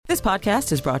This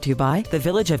podcast is brought to you by the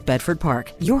Village of Bedford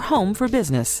Park, your home for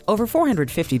business. Over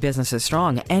 450 businesses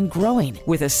strong and growing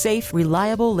with a safe,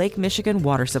 reliable Lake Michigan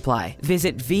water supply.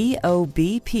 Visit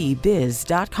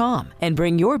VOBPBiz.com and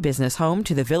bring your business home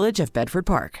to the Village of Bedford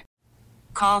Park.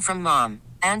 Call from mom.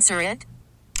 Answer it.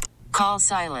 Call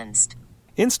silenced.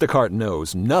 Instacart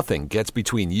knows nothing gets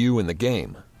between you and the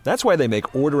game. That's why they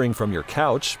make ordering from your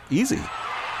couch easy.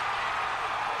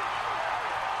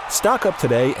 Stock up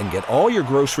today and get all your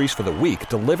groceries for the week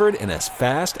delivered in as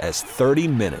fast as 30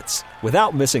 minutes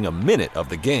without missing a minute of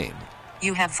the game.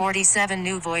 You have 47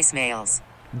 new voicemails.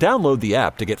 Download the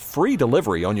app to get free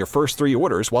delivery on your first 3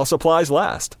 orders while supplies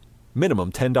last.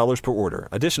 Minimum $10 per order.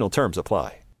 Additional terms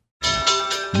apply.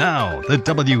 Now, the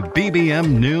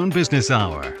WBBM Noon Business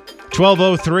Hour.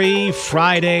 12:03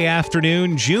 Friday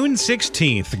afternoon, June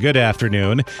 16th. Good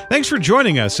afternoon. Thanks for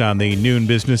joining us on the Noon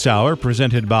Business Hour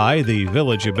presented by the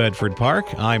Village of Bedford Park.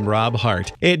 I'm Rob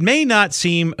Hart. It may not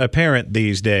seem apparent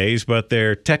these days, but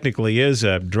there technically is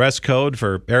a dress code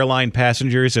for airline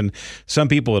passengers, and some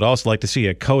people would also like to see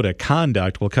a code of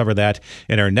conduct. We'll cover that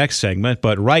in our next segment,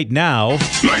 but right now...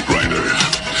 Knight Rider,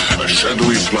 a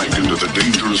shadowy flight into the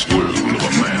dangerous world of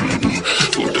a man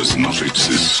who does not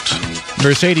exist.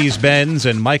 Mercedes-Benz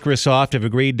and Microsoft have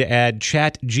agreed to add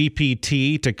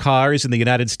ChatGPT to cars in the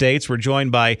United States. We're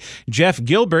joined by Jeff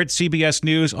Gilbert, CBS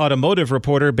News automotive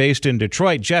reporter based in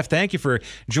Detroit. Jeff, thank you for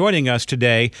joining us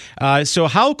today. So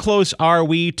how close are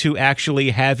we to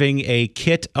actually having a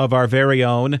kit of our very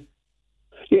own?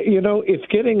 You know, it's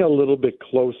getting a little bit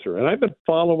closer, and I've been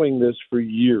following this for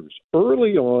years.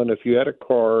 Early on, if you had a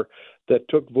car that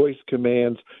took voice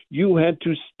commands, you had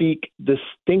to speak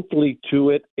distinctly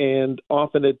to it, and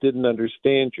often it didn't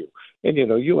understand you. And, you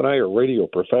know, you and I are radio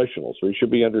professionals. We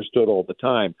should be understood all the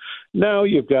time. Now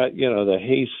you've got, you know, the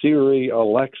Hey Siri,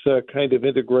 Alexa kind of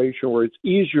integration where it's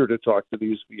easier to talk to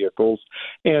these vehicles,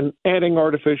 and adding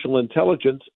artificial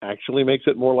intelligence actually makes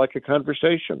it more like a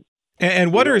conversation.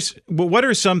 And what are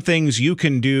some things you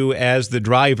can do as the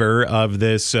driver of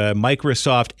this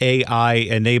Microsoft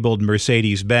AI-enabled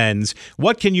Mercedes-Benz?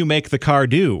 What can you make the car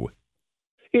do?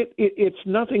 It's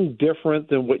nothing different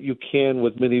than what you can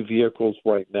with many vehicles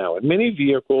right now. In many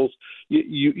vehicles,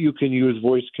 you can use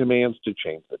voice commands to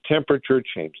change the temperature,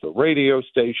 change the radio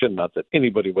station. Not that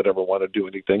anybody would ever want to do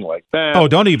anything like that. Oh,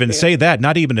 don't even say that.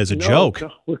 Not even as a joke.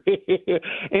 No.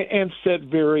 And set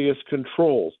various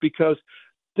controls, because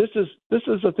this is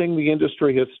the thing the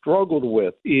industry has struggled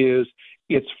with. Is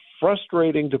it's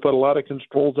frustrating to put a lot of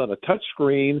controls on a touch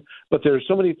screen, but there's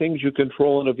so many things you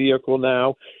control in a vehicle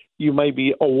now. You might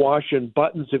be awash in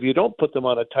buttons if you don't put them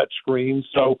on a touch screen.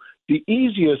 So the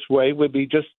easiest way would be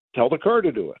just tell the car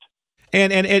to do it.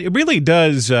 And it really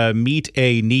does meet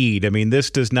a need. I mean,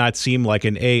 this does not seem like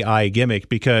an AI gimmick,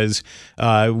 because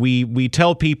we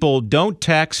tell people don't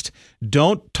text,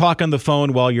 don't talk on the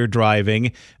phone while you're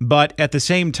driving, but at the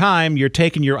same time, you're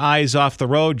taking your eyes off the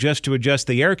road just to adjust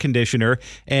the air conditioner,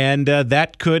 and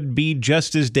that could be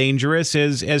just as dangerous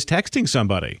as texting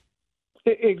somebody.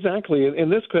 Exactly, and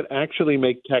this could actually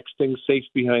make texting safe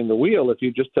behind the wheel if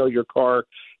you just tell your car,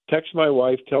 text my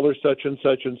wife, tell her such and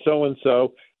such and so,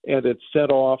 and it's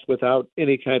set off without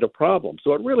any kind of problem.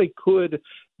 So it really could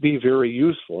be very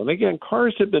useful. And again,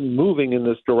 cars have been moving in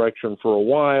this direction for a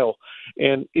while,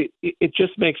 and it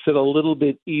just makes it a little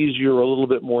bit easier, a little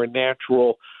bit more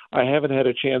natural. I haven't had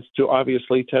a chance to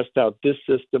obviously test out this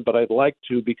system, but I'd like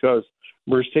to, because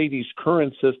Mercedes'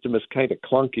 current system is kind of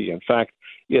clunky. In fact,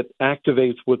 it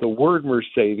activates with the word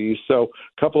Mercedes. So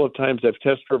a couple of times I've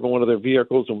test driven one of their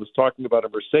vehicles and was talking about a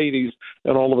Mercedes,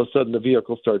 and all of a sudden the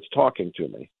vehicle starts talking to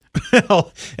me.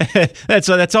 Well,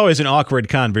 that's always an awkward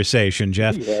conversation,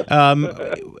 Jeff. Yes.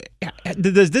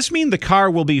 Does this mean the car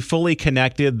will be fully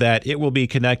connected, that it will be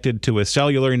connected to a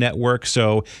cellular network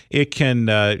so it can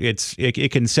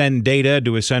it can send data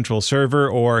to a central server,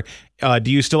 or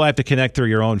do you still have to connect through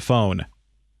your own phone?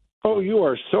 Oh, you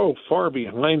are so far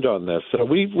behind on this.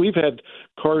 We've had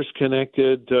cars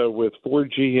connected with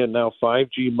 4G and now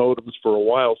 5G modems for a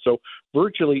while. So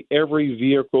virtually every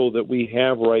vehicle that we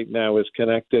have right now is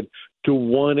connected to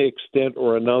one extent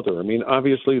or another. I mean,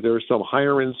 obviously there are some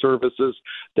higher-end services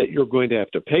that you're going to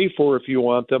have to pay for if you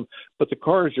want them, but the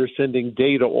cars are sending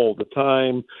data all the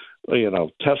time. You know,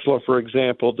 Tesla, for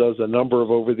example, does a number of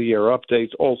over-the-air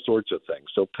updates, all sorts of things.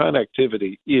 So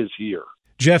connectivity is here.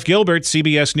 Jeff Gilbert,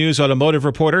 CBS News automotive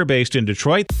reporter based in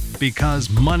Detroit. Because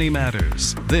money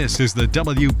matters. This is the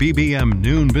WBBM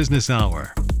Noon Business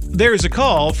Hour. There's a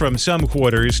call from some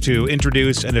quarters to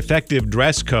introduce an effective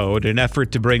dress code, an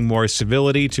effort to bring more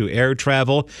civility to air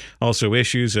travel, also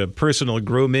issues of personal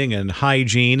grooming and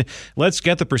hygiene. Let's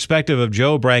get the perspective of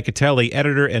Joe Brancatelli,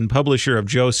 editor and publisher of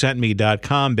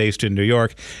JoeSentMe.com, based in New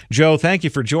York. Joe, thank you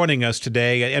for joining us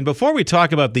today. And before we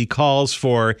talk about the calls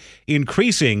for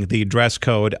increasing the dress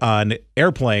code on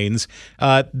airplanes,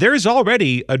 there's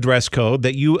already a dress code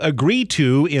that you agree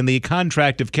to in the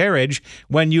contract of carriage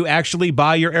when you actually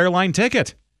buy your airline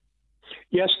ticket.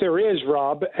 Yes, there is,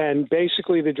 Rob. And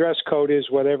basically the dress code is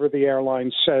whatever the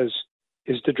airline says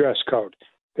is the dress code.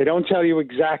 They don't tell you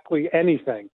exactly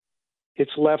anything.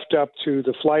 It's left up to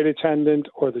the flight attendant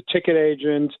or the ticket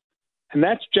agent, and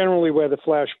that's generally where the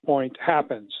flashpoint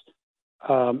happens.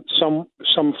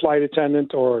 Some flight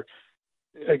attendant or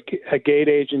a gate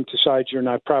agent decides you're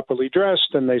not properly dressed,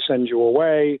 and they send you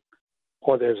away,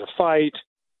 or there's a fight,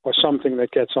 or something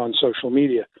that gets on social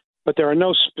media. But there are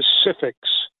no specifics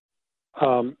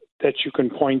that you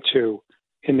can point to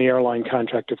in the airline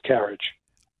contract of carriage.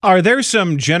 Are there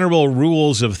some general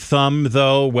rules of thumb,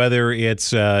 though, whether it's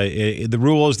the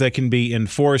rules that can be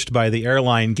enforced by the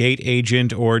airline gate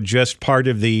agent or just part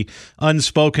of the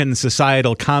unspoken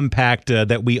societal compact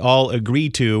that we all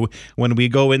agree to when we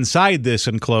go inside this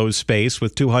enclosed space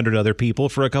with 200 other people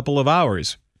for a couple of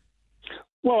hours?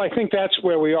 Well, I think that's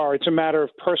where we are. It's a matter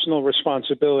of personal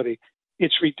responsibility.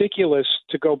 It's ridiculous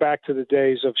to go back to the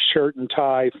days of shirt and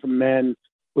tie for men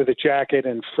with a jacket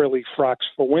and frilly frocks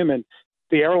for women.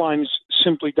 The airlines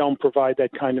simply don't provide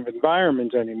that kind of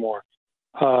environment anymore.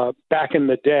 Back in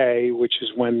the day, which is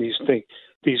when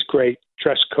these great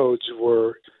dress codes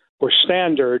were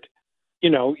standard,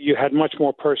 you had much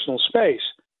more personal space.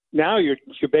 Now you're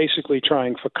basically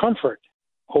trying for comfort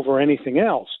over anything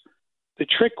else. The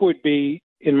trick would be,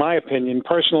 in my opinion,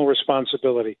 personal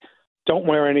responsibility. Don't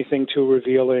wear anything too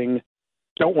revealing.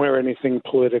 Don't wear anything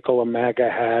political, a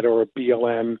MAGA hat or a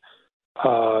BLM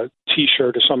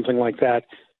T-shirt or something like that.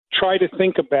 Try to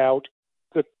think about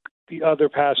the other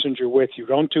passenger with you.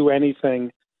 Don't do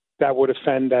anything that would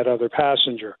offend that other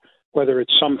passenger, whether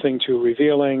it's something too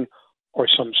revealing or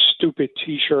some stupid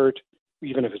T-shirt,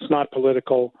 even if it's not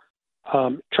political.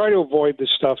 Try to avoid the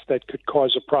stuff that could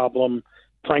cause a problem,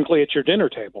 frankly, at your dinner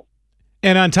table.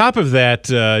 And on top of that,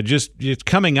 just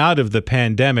coming out of the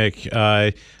pandemic,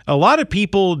 a lot of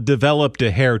people developed a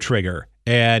hair trigger.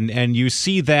 And you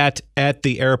see that at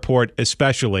the airport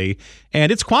especially,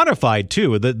 and it's quantified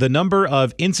too. The number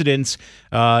of incidents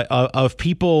of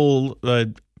people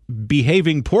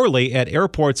behaving poorly at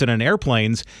airports and on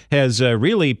airplanes has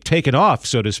really taken off,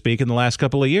 so to speak, in the last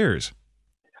couple of years.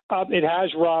 It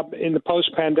has, Rob, in the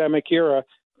post-pandemic era.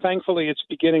 Thankfully, it's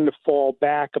beginning to fall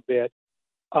back a bit.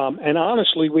 And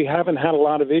honestly, we haven't had a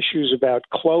lot of issues about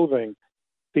clothing.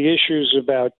 The issues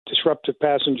about disruptive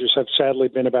passengers have sadly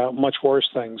been about much worse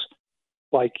things,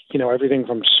 like, everything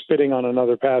from spitting on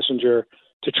another passenger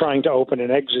to trying to open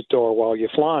an exit door while you're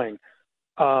flying.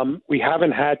 We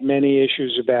haven't had many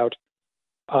issues about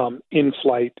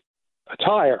in-flight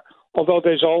attire, although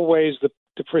there's always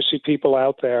the prissy people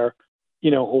out there, who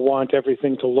want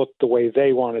everything to look the way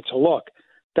they want it to look.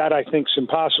 That, I think, is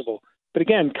impossible. But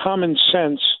again, common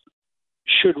sense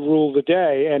should rule the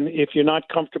day. And if you're not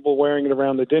comfortable wearing it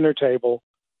around the dinner table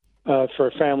for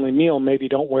a family meal, maybe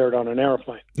don't wear it on an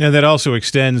airplane. And that also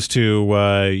extends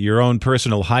to your own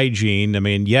personal hygiene. I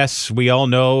mean, yes, we all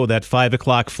know that 5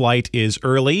 o'clock flight is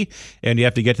early and you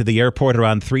have to get to the airport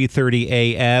around 3:30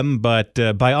 a.m. But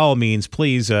by all means,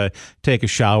 please take a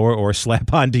shower or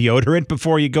slap on deodorant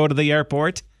before you go to the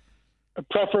airport.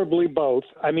 Preferably both.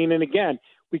 I mean, and again,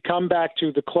 we come back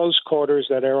to the close quarters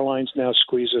that airlines now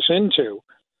squeeze us into.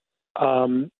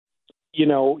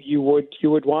 You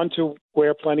would want to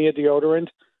wear plenty of deodorant.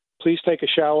 Please take a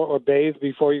shower or bathe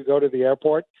before you go to the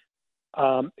airport.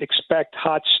 Expect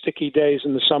hot, sticky days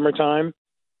in the summertime,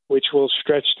 which will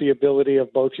stretch the ability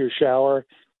of both your shower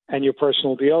and your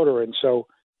personal deodorant. So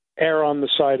err on the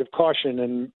side of caution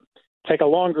and take a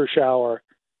longer shower,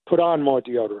 put on more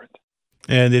deodorant.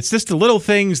 And it's just the little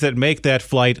things that make that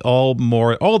flight all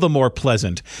the more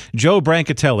pleasant. Joe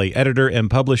Brancatelli, editor and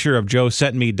publisher of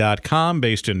JoeSentMe.com,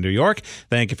 based in New York.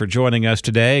 Thank you for joining us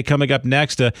today. Coming up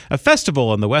next, a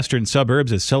festival in the western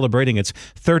suburbs is celebrating its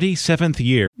 37th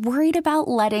year. Worried about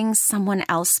letting someone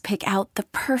else pick out the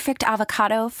perfect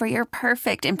avocado for your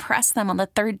perfect impress them on the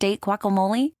third date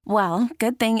guacamole? Well,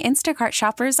 good thing Instacart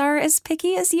shoppers are as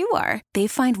picky as you are. They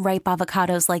find ripe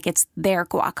avocados like it's their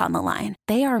guac on the line.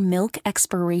 They are milk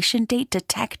expiration date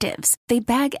detectives. They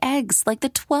bag eggs like the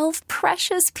 12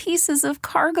 precious pieces of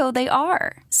cargo they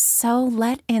are. So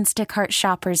let Instacart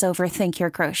shoppers overthink your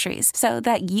groceries so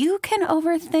that you can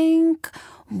overthink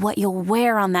what you'll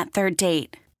wear on that third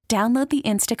date. Download the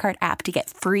Instacart app to get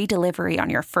free delivery on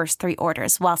your first 3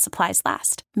 orders while supplies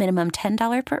last. Minimum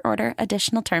 $10 per order.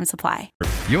 Additional terms apply.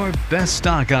 Your best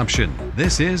stock option.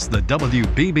 This is the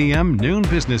WBBM Noon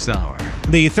Business Hour.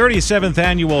 The 37th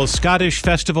Annual Scottish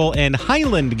Festival and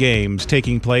Highland Games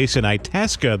taking place in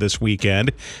Itasca this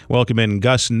weekend. Welcome in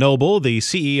Gus Noble, the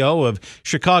CEO of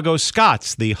Chicago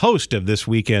Scots, the host of this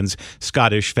weekend's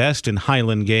Scottish Fest and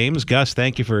Highland Games. Gus,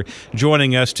 thank you for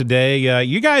joining us today.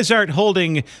 You guys aren't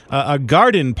holding a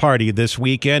garden party this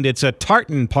weekend. It's a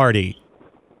tartan party.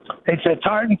 It's a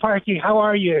tartan party. How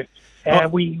are you?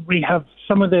 We have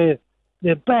some of the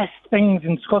best things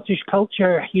in Scottish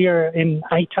culture here in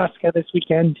Itasca this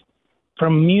weekend,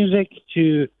 from music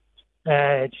to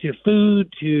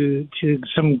food to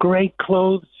some great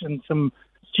clothes and some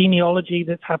genealogy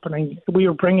that's happening. We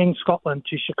are bringing Scotland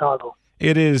to Chicago.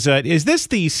 It is. Is this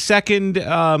the second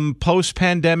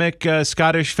post-pandemic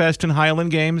Scottish Fest and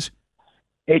Highland Games?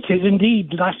 It is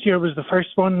indeed. Last year was the first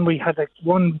one. We had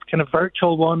one kind of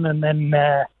virtual one, and then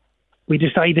we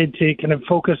decided to kind of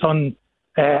focus on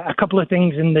a couple of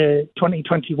things in the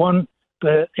 2021.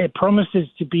 But it promises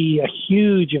to be a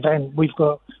huge event. We've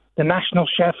got the National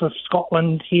Chef of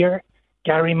Scotland here.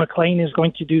 Gary McLean is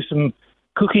going to do some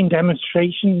cooking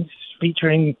demonstrations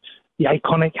featuring the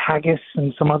iconic haggis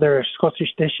and some other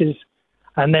Scottish dishes.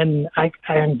 And then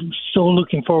I'm so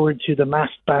looking forward to the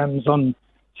massed bands on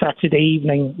Saturday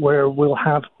evening, where we'll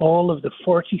have all of the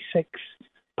 46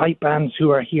 pipe bands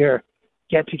who are here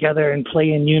get together and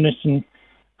play in unison.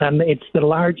 And it's the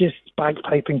largest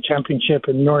bagpiping championship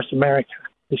in North America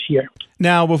this year.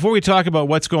 Now, before we talk about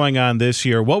what's going on this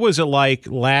year, what was it like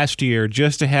last year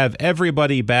just to have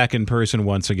everybody back in person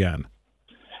once again?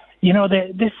 You know,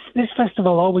 this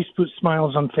festival always puts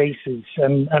smiles on faces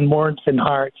and warmth in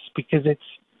hearts, because it's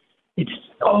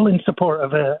all in support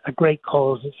of a great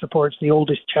cause. It supports the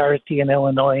oldest charity in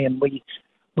Illinois, and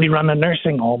we run a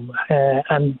nursing home.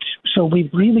 And so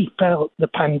we've really felt the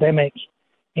pandemic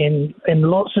in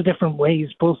lots of different ways,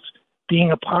 both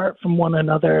being apart from one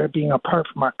another, being apart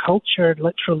from our culture,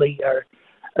 literally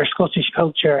our Scottish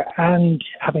culture, and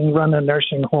having run a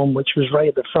nursing home, which was right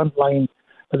at the front line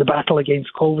of the battle against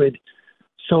COVID.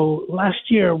 So last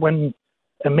year, when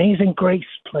Amazing Grace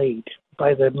played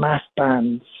by the mass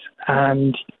bands,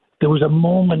 and there was a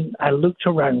moment I looked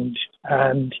around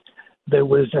and there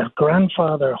was a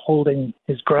grandfather holding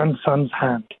his grandson's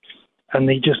hand, and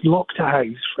they just locked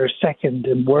eyes for a second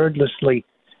and wordlessly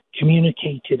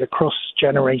communicated across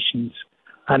generations.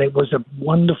 And it was a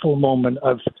wonderful moment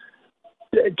of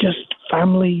just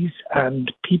families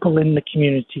and people in the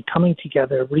community coming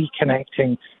together,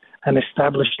 reconnecting and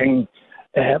establishing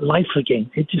life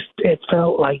again. It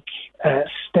felt like a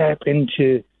step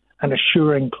into an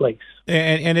assuring place.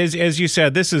 And as you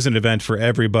said, this is an event for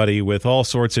everybody with all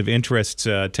sorts of interests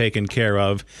taken care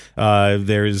of.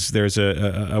 There's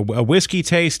a whiskey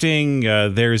tasting,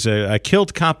 there's a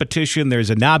kilt competition, there's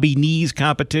a knobby knees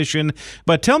competition.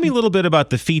 But tell me a little bit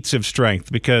about the feats of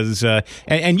strength, because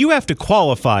and you have to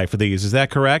qualify for these. Is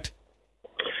that correct?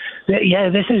 Yeah,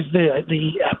 this is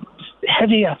the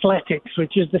heavy athletics,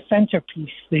 which is the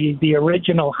centerpiece. The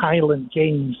original Highland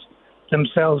Games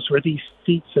themselves were these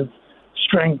feats of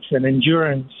strength and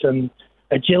endurance and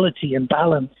agility and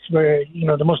balance, where, you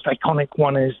know, the most iconic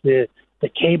one is the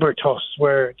caber toss,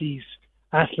 where these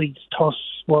athletes toss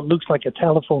what looks like a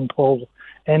telephone pole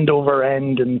end over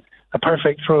end, and a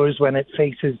perfect throw is when it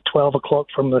faces 12 o'clock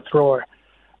from the thrower.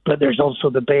 But there's also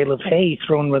the bale of hay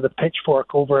thrown with a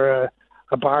pitchfork over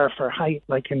a bar for height,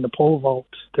 like in the pole vault.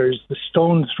 There's the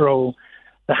stone throw,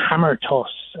 the hammer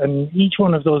toss, and each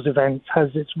one of those events has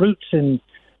its roots in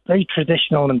very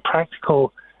traditional and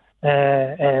practical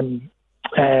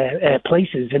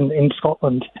places in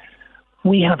Scotland.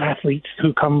 We have athletes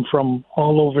who come from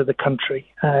all over the country.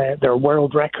 They're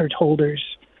world record holders.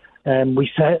 We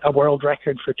set a world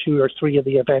record for 2 or 3 of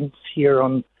the events here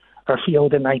on our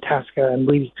field in Itasca, and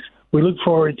we look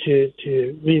forward to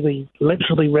really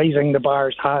literally raising the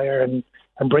bars higher and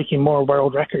breaking more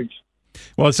world records.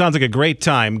 Well, it sounds like a great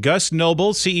time. Gus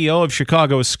Noble, CEO of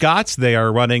Chicago Scots. They are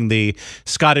running the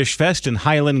Scottish Fest and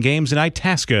Highland Games in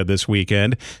Itasca this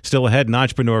weekend. Still ahead in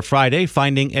Entrepreneur Friday,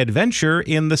 finding adventure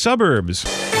in the suburbs.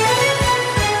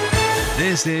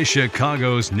 This is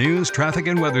Chicago's news, traffic,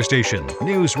 and weather station,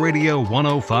 News Radio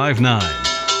 1059.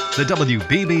 The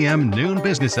WBBM Noon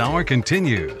Business Hour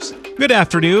continues. Good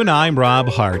afternoon, I'm Rob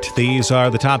Hart. These are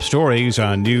the top stories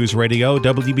on News Radio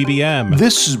WBBM.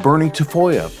 This is Bernie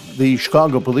Tafoya. The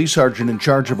Chicago police sergeant in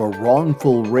charge of a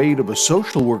wrongful raid of a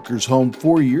social worker's home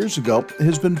 4 years ago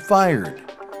has been fired.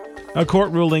 A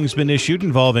court ruling's been issued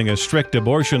involving a strict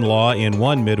abortion law in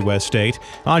one Midwest state.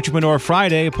 Entrepreneur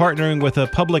Friday partnering with a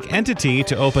public entity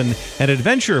to open an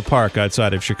adventure park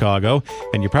outside of Chicago.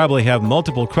 And you probably have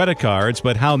multiple credit cards,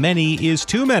 but how many is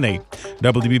too many?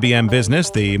 WBBM Business,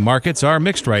 the markets are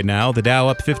mixed right now. The Dow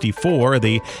up 54,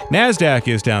 the NASDAQ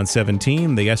is down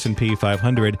 17, the S&P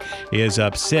 500 is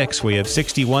up 6. We have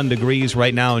 61 degrees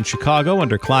right now in Chicago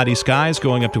under cloudy skies,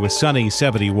 going up to a sunny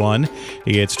 71.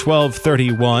 It's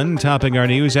 12:31. Topping our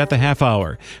news at the half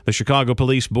hour. The Chicago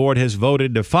Police Board has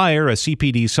voted to fire a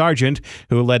CPD sergeant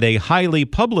who led a highly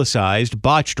publicized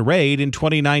botched raid in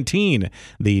 2019.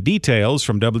 The details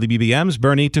from WBBM's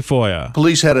Bernie Tafoya.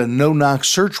 Police had a no-knock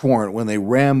search warrant when they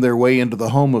rammed their way into the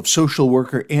home of social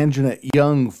worker Anjanette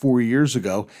Young 4 years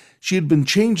ago. She had been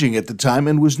changing at the time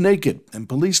and was naked, and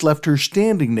police left her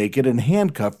standing naked and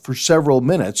handcuffed for several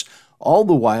minutes, all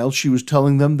the while she was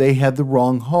telling them they had the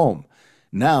wrong home.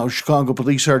 Now, Chicago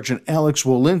Police Sergeant Alex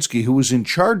Wolinski, who was in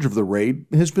charge of the raid,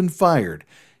 has been fired.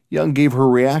 Young gave her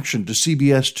reaction to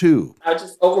CBS 2. I was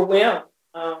just overwhelmed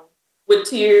with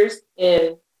tears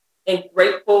and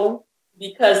grateful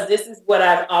because this is what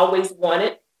I've always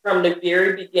wanted from the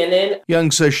very beginning. Young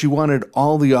says she wanted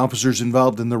all the officers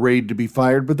involved in the raid to be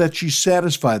fired, but that she's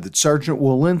satisfied that Sergeant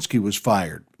Wolinski was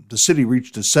fired. The city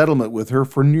reached a settlement with her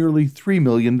for nearly $3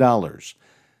 million.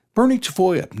 Bernie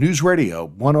Tafoya, News Radio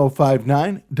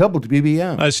 105.9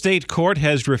 WBBM. A state court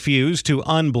has refused to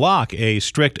unblock a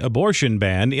strict abortion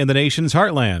ban in the nation's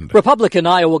heartland. Republican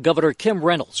Iowa Governor Kim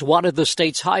Reynolds wanted the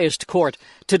state's highest court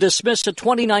to dismiss a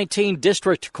 2019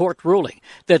 district court ruling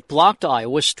that blocked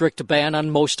Iowa's strict ban on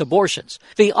most abortions.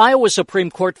 The Iowa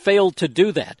Supreme Court failed to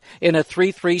do that in a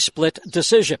 3-3 split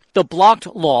decision. The blocked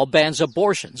law bans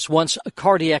abortions once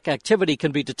cardiac activity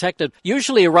can be detected,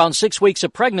 usually around 6 weeks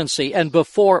of pregnancy and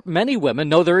before many women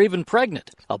know they're even pregnant.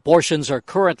 Abortions are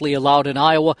currently allowed in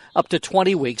Iowa up to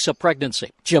 20 weeks of pregnancy.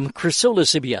 Jim Crisula,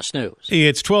 CBS News.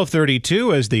 It's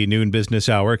 12:32 as the Noon Business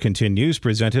Hour continues,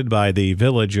 presented by the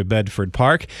Village of Bedford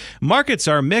Park. Markets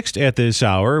are mixed at this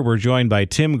hour. We're joined by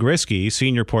Tim Grisky,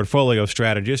 Senior Portfolio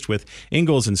Strategist with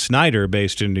Ingalls & Snyder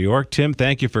based in New York. Tim,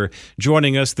 thank you for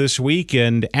joining us this week.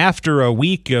 And after a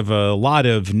week of a lot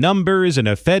of numbers and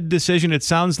a Fed decision, it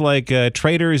sounds like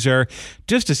traders are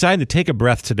just deciding to take a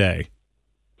breath today.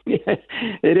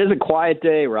 It is a quiet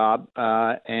day, Rob,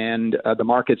 and the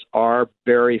markets are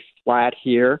very flat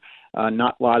here,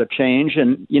 not a lot of change.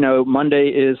 And, Monday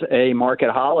is a market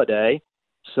holiday,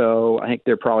 so I think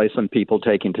there are probably some people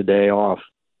taking today off.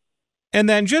 And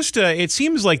then just, it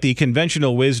seems like the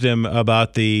conventional wisdom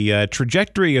about the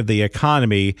trajectory of the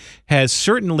economy has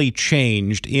certainly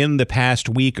changed in the past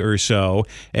week or so,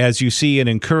 as you see an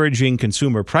encouraging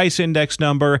consumer price index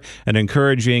number, an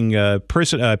encouraging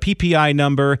PPI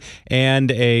number, and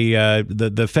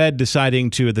the Fed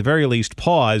deciding to, at the very least,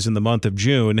 pause in the month of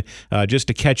June just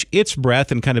to catch its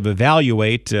breath and kind of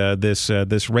evaluate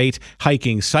this rate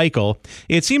hiking cycle.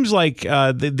 It seems like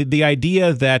the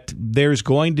idea that there's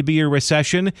going to be a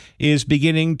recession is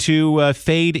beginning to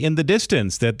fade in the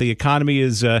distance, that the economy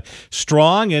is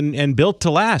strong and built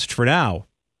to last for now.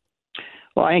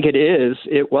 Well, I think it is.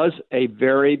 It was a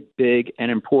very big and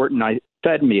important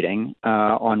Fed meeting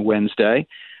on Wednesday,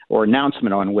 or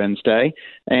announcement on Wednesday,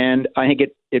 and I think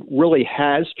it really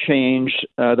has changed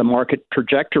the market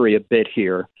trajectory a bit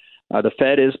here. The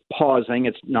Fed is pausing.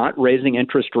 It's not raising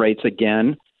interest rates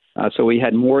again. So we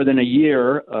had more than a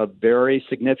year of very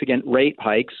significant rate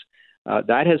hikes.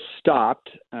 That has stopped.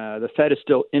 The Fed is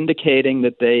still indicating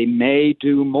that they may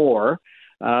do more,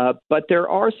 but there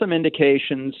are some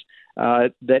indications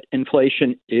that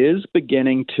inflation is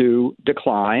beginning to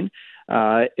decline.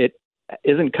 It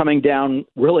isn't coming down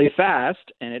really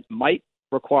fast, and it might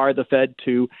require the Fed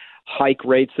to hike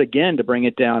rates again to bring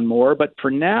it down more. But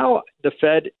for now, the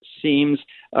Fed seems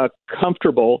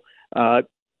comfortable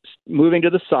moving to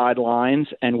the sidelines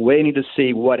and waiting to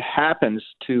see what happens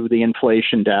to the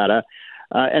inflation data.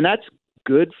 And that's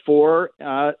good for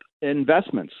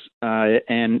investments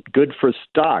and good for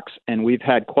stocks. And we've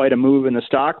had quite a move in the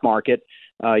stock market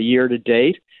year to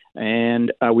date.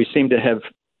 And we seem to have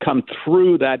come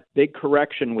through that big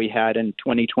correction we had in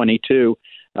 2022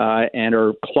 and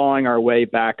are clawing our way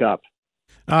back up.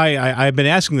 I've been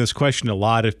asking this question to a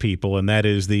lot of people, and that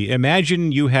is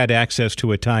imagine you had access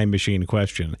to a time machine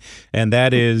question. And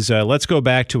that is, let's go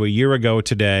back to a year ago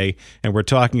today, and we're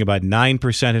talking about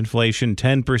 9% inflation,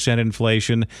 10%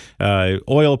 inflation,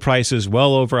 oil prices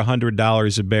well over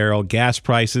 $100 a barrel, gas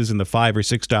prices in the $5 or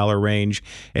 $6 range.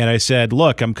 And I said,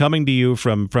 look, I'm coming to you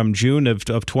from June of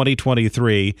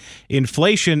 2023.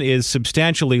 Inflation is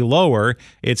substantially lower.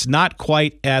 It's not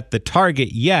quite at the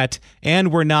target yet,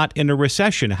 and we're not in a recession.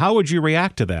 recession. How would you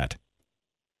react to that?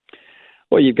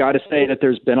 Well, you've got to say that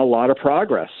there's been a lot of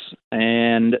progress,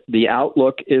 and the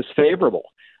outlook is favorable.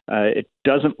 It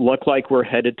doesn't look like we're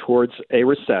headed towards a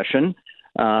recession,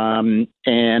 and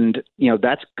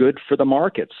that's good for the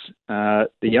markets.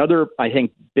 The other, I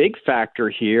think, big factor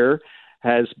here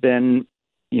has been,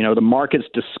 the market's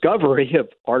discovery of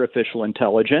artificial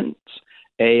intelligence,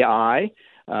 AI,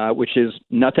 which is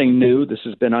nothing new. This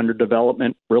has been under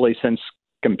development really since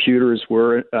computers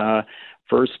were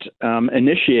first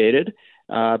initiated.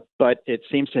 But it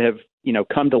seems to have,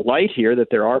 come to light here that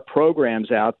there are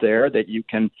programs out there that you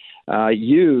can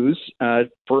use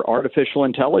for artificial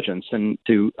intelligence and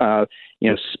to,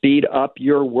 speed up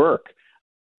your work.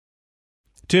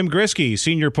 Tim Grisky,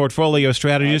 Senior Portfolio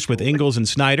Strategist with Ingalls &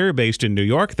 Snyder, based in New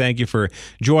York. Thank you for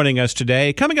joining us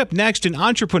today. Coming up next in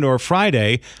Entrepreneur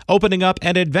Friday, opening up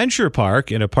an adventure park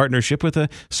in a partnership with a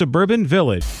suburban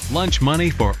village. Lunch money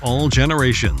for all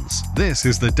generations. This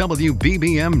is the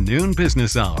WBBM Noon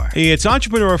Business Hour. It's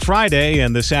Entrepreneur Friday,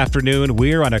 and this afternoon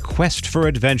we're on a quest for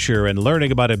adventure and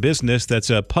learning about a business that's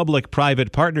a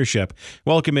public-private partnership.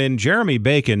 Welcome in Jeremy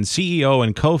Bacon, CEO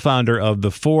and co-founder of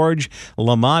The Forge,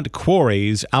 Lemont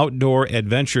Quarries Outdoor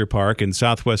Adventure Park in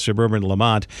southwest suburban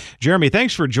Lemont. Jeremy,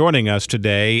 thanks for joining us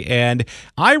today. And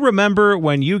I remember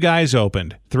when you guys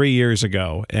opened 3 years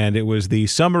ago, and it was the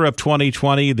summer of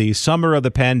 2020, the summer of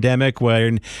the pandemic,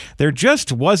 when there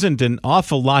just wasn't an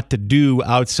awful lot to do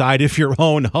outside of your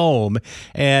own home.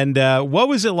 And what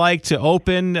was it like to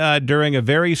open during a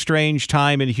very strange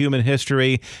time in human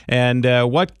history? And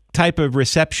what type of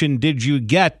reception did you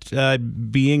get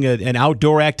being an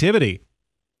outdoor activity?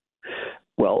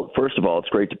 Well, first of all, it's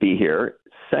great to be here.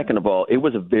 Second of all, it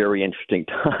was a very interesting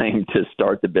time to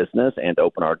start the business and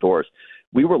open our doors.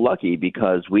 We were lucky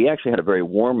because we actually had a very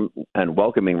warm and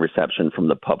welcoming reception from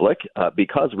the public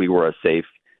because we were a safe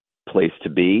place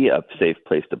to be, a safe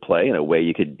place to play, in a way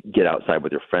you could get outside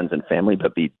with your friends and family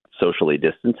but be socially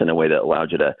distanced in a way that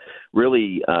allowed you to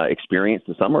really experience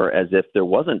the summer as if there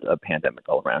wasn't a pandemic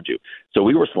all around you. So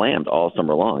we were slammed all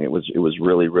summer long. It was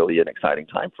really, really an exciting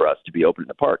time for us to be open in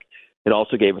the park. It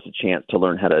also gave us a chance to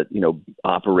learn how to,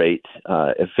 operate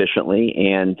efficiently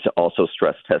and to also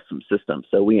stress test some systems.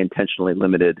 So we intentionally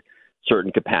limited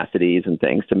certain capacities and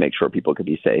things to make sure people could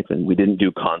be safe. And we didn't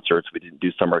do concerts. We didn't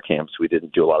do summer camps. We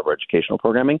didn't do a lot of our educational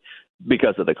programming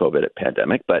because of the COVID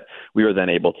pandemic. But we were then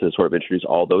able to sort of introduce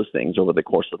all those things over the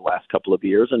course of the last couple of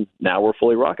years. And now we're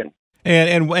fully rocking.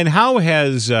 And how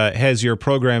has your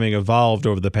programming evolved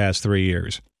over the past 3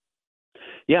 years?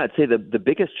 Yeah, I'd say the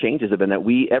biggest changes have been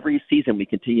that every season we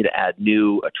continue to add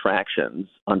new attractions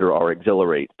under our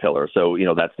Exhilarate pillar. So,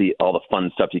 that's all the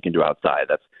fun stuff you can do outside.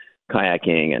 That's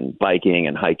kayaking and biking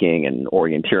and hiking and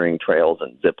orienteering trails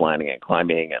and zip lining and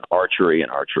climbing and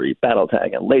archery battle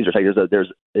tag and laser tag.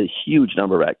 There's a huge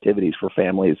number of activities for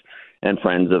families and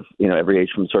friends of, every age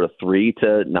from sort of 3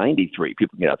 to 93.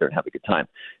 People can get out there and have a good time.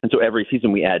 And so every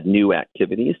season we add new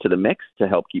activities to the mix to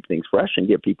help keep things fresh and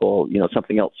give people,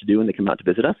 something else to do when they come out to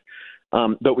visit us.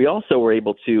 But we also were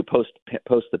able to,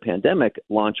 post the pandemic,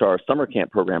 launch our summer camp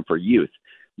program for youth.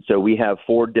 So we have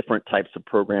 4 different types of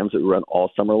programs that we run all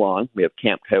summer long. We have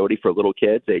Camp Coyote for little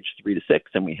kids, age 3 to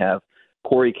 6, and we have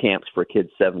Quarry camps for kids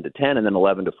 7 to 10 and then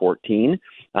 11 to 14.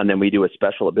 And then we do a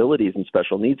special abilities and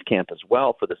special needs camp as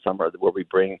well for the summer where we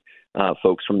bring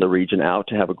folks from the region out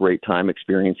to have a great time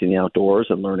experiencing the outdoors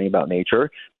and learning about nature.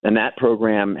 And that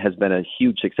program has been a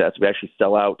huge success. We actually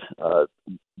sell out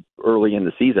early in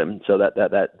the season. So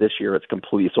that this year it's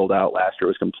completely sold out. Last year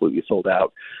it was completely sold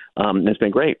out. And it's been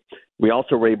great. We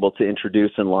also were able to introduce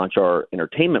and launch our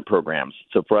entertainment programs.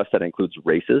 So for us, that includes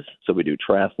races. So we do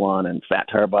triathlon and fat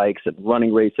tire bikes and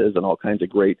running races and all kinds of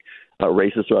great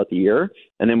races throughout the year.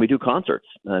 And then we do concerts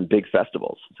and big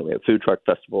festivals. So we have food truck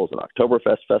festivals and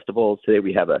Oktoberfest festivals. Today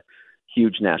we have a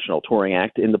huge national touring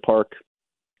act in the park.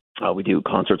 We do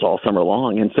concerts all summer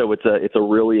long. And so it's a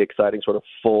really exciting sort of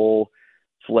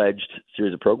full-fledged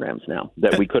series of programs now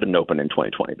that we couldn't open in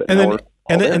 2020. But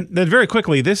and then very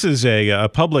quickly, this is a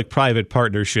public-private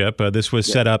partnership. This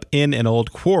was set up in an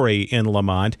old quarry in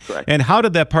Lemont. Correct. And how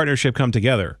did that partnership come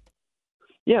together?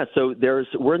 Yeah, so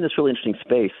we're in this really interesting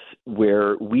space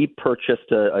where we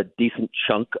purchased a decent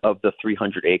chunk of the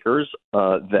 300 acres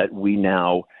that we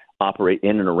now operate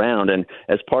in and around. And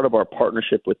as part of our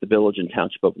partnership with the Village and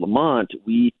Township of Lemont,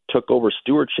 we took over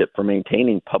stewardship for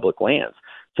maintaining public lands.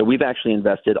 So we've actually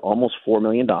invested almost $4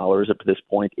 million up to this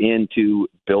point into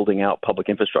building out public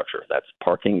infrastructure. That's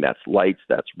parking, that's lights,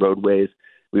 that's roadways,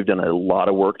 We've done a lot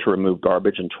of work to remove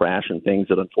garbage and trash and things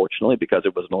that, unfortunately, because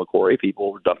it was no quarry,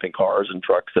 people were dumping cars and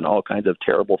trucks and all kinds of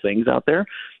terrible things out there.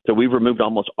 So we've removed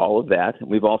almost all of that. And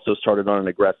we've also started on an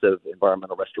aggressive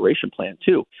environmental restoration plan,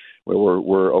 too, where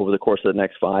we're over the course of the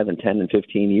next 5 and 10 and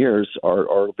 15 years,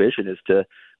 our vision is to,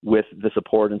 with the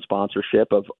support and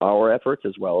sponsorship of our efforts,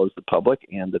 as well as the public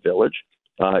and the village,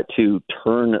 to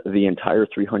turn the entire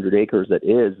 300 acres that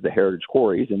is the Heritage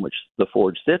Quarries in which the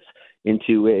forge sits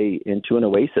into an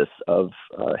oasis of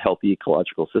healthy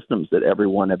ecological systems that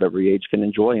everyone of every age can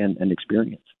enjoy and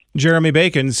experience. Jeremy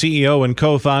Bacon, CEO and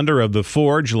co-founder of the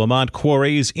Forge, Lemont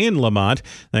Quarries in Lemont.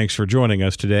 Thanks for joining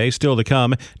us today. Still to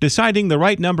come, deciding the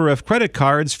right number of credit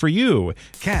cards for you.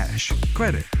 Cash,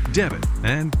 credit, debit,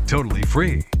 and totally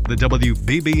free. The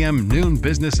WBBM Noon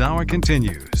Business Hour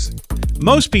continues.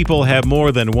 Most people have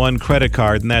more than one credit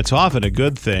card, and that's often a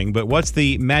good thing. But what's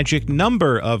the magic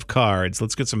number of cards?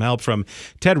 Let's get some help from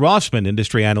Ted Rossman,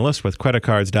 industry analyst with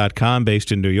creditcards.com,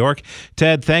 based in New York.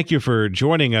 Ted, thank you for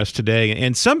joining us today.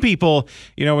 And some people,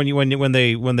 you know, when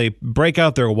they break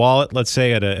out their wallet, let's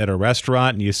say at a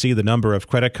restaurant, and you see the number of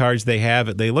credit cards they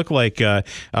have, they look like a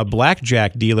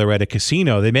blackjack dealer at a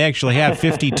casino. They may actually have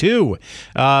 52.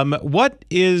 What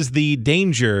is the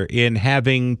danger in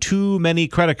having too many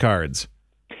credit cards?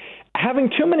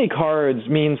 Having too many cards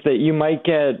means that you might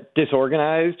get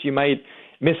disorganized. You might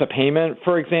miss a payment,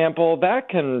 for example. That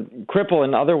can cripple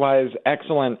an otherwise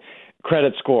excellent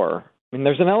credit score. I mean,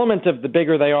 there's an element of the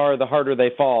bigger they are, the harder they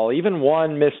fall. Even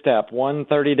one misstep, one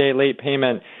 30-day late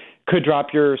payment could drop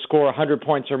your score 100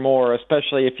 points or more,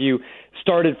 especially if you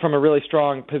started from a really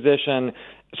strong position.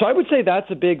 So I would say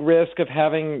that's a big risk of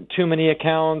having too many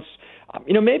accounts.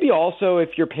 Maybe also if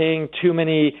you're paying too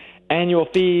many annual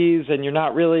fees and you're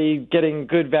not really getting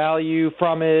good value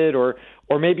from it, or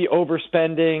maybe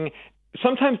overspending.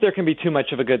 Sometimes there can be too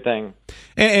much of a good thing.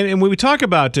 And when we talk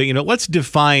about, let's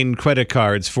define credit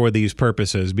cards for these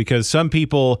purposes, because some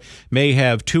people may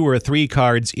have 2 or 3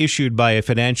 cards issued by a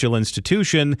financial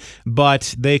institution,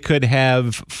 but they could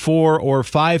have 4 or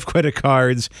 5 credit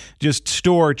cards, just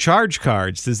store charge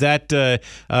cards. Does that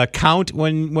count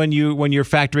when you're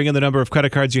factoring in the number of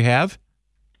credit cards you have?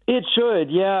 It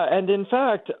should, yeah. And in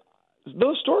fact,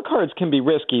 those store cards can be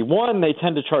risky. One, they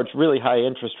tend to charge really high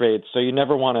interest rates, so you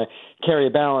never want to carry a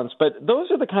balance. But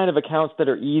those are the kind of accounts that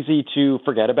are easy to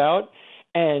forget about.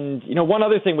 And, one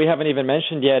other thing we haven't even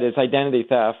mentioned yet is identity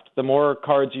theft. The more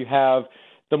cards you have,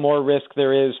 the more risk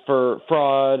there is for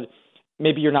fraud.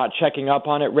 Maybe you're not checking up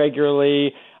on it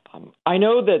regularly. I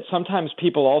know that sometimes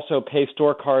people also pay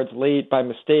store cards late by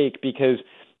mistake because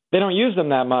they don't use them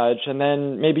that much, and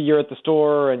then maybe you're at the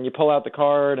store and you pull out the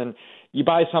card and you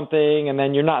buy something, and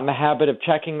then you're not in the habit of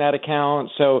checking that account,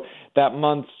 so that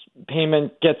month's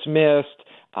payment gets missed.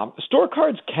 Store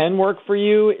cards can work for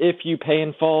you if you pay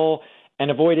in full and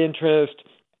avoid interest,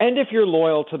 and if you're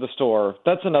loyal to the store.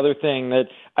 That's another thing that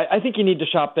I think you need to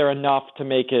shop there enough to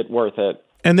make it worth it.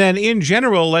 And then in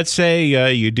general, let's say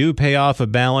you do pay off a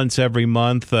balance every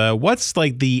month. What's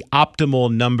like the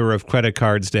optimal number of credit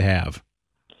cards to have?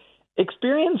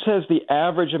 Experience says the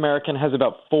average American has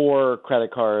about 4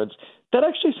 credit cards. That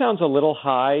actually sounds a little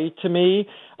high to me.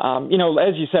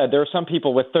 As you said, there are some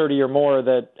people with 30 or more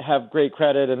that have great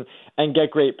credit and get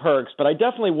great perks, but I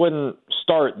definitely wouldn't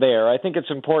start there. I think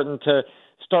it's important to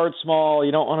start small.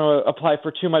 You don't want to apply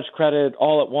for too much credit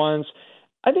all at once.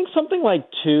 I think something like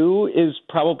 2 is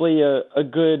probably a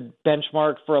good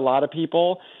benchmark for a lot of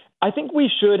people. I think we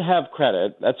should have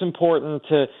credit. That's important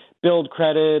to build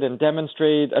credit and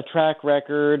demonstrate a track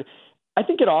record. I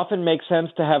think it often makes sense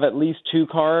to have at least 2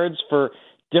 cards for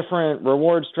different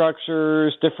reward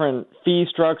structures, different fee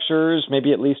structures,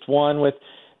 maybe at least one with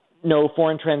no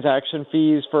foreign transaction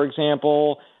fees, for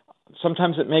example.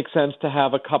 Sometimes it makes sense to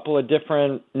have a couple of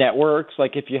different networks,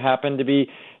 like if you happen to be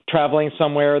traveling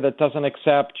somewhere that doesn't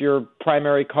accept your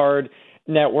primary card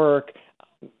network.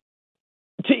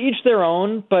 To each their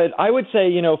own, but I would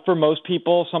say, for most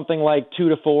people, something like 2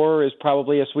 to 4 is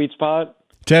probably a sweet spot.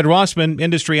 Ted Rossman,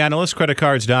 industry analyst,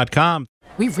 creditcards.com.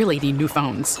 We really need new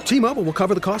phones. T-Mobile will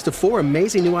cover the cost of 4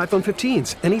 amazing new iPhone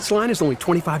 15s, and each line is only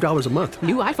 $25 a month.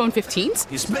 New iPhone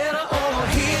 15s? It's better over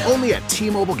here. Only at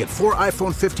T-Mobile, get 4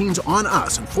 iPhone 15s on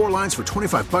us and 4 lines for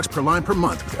 $25 per line per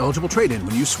month with eligible trade-in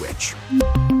when you switch.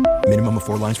 Minimum of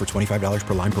 4 lines for $25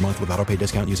 per line per month with autopay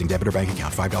discount using debit or bank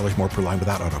account. $5 more per line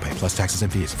without autopay, plus taxes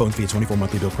and fees. Phone fee at 24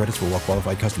 monthly bill credits for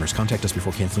well-qualified customers. Contact us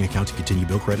before canceling account to continue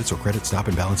bill credits or credit stop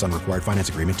and balance on required finance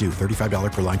agreement due.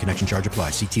 $35 per line connection charge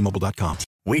applies. See T-Mobile.com.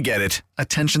 We get it.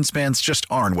 Attention spans just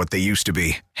aren't what they used to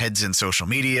be. Heads in social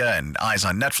media and eyes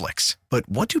on Netflix. But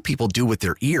what do people do with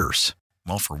their ears?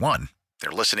 Well, for one,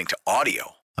 they're listening to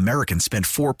audio. Americans spend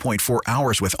 4.4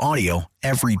 hours with audio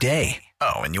every day.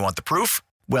 Oh, and you want the proof?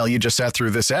 Well, you just sat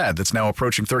through this ad that's now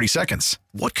approaching 30 seconds.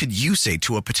 What could you say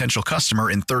to a potential customer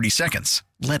in 30 seconds?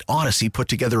 Let Odyssey put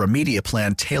together a media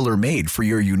plan tailor-made for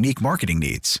your unique marketing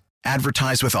needs.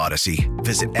 Advertise with Odyssey.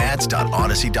 Visit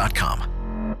ads.odyssey.com.